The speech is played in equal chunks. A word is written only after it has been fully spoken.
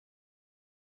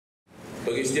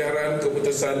pengisytiharan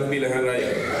keputusan pilihan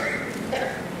raya.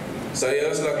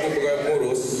 Saya selaku pegawai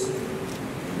pengurus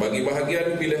bagi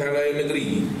bahagian pilihan raya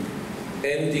negeri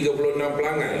N36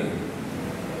 Pelangai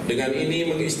dengan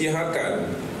ini mengisytiharkan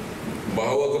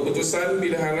bahawa keputusan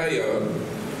pilihan raya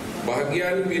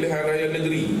bahagian pilihan raya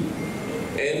negeri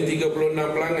N36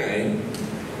 Pelangai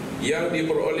yang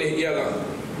diperoleh ialah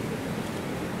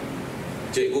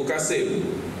Cikgu Kasim,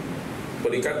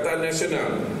 Perikatan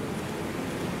Nasional,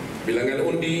 bilangan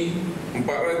undi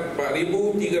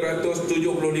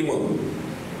 4,375.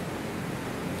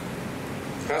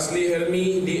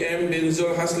 Haslihelmy DM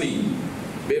Zulhasni,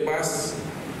 Bebas,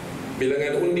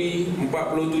 bilangan undi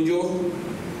 47.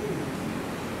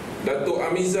 Datuk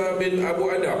Amizar Abu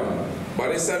Adam,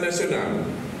 Barisan Nasional,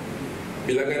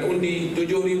 bilangan undi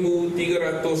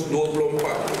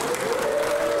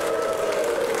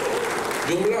 7,324.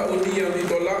 Jumlah undi yang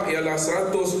ditolak ialah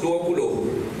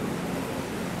 120.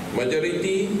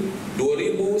 Majoriti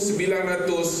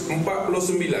 2,949.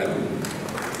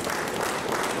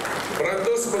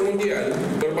 Peratus pengundian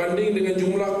berbanding dengan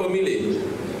jumlah pemilih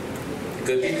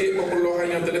ke titik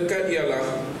perpuluhan yang terdekat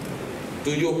ialah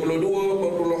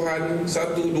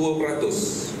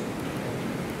 72.12%.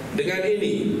 Dengan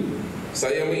ini,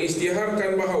 saya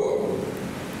mengisytiharkan bahawa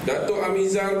Datuk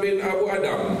Amizar Abu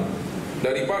Adam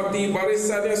dari Parti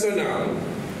Barisan Nasional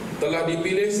telah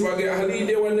dipilih sebagai ahli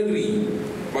Dewan Negeri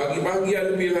bagi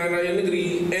bahagian pilihan raya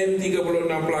negeri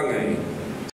N36 Pelangai.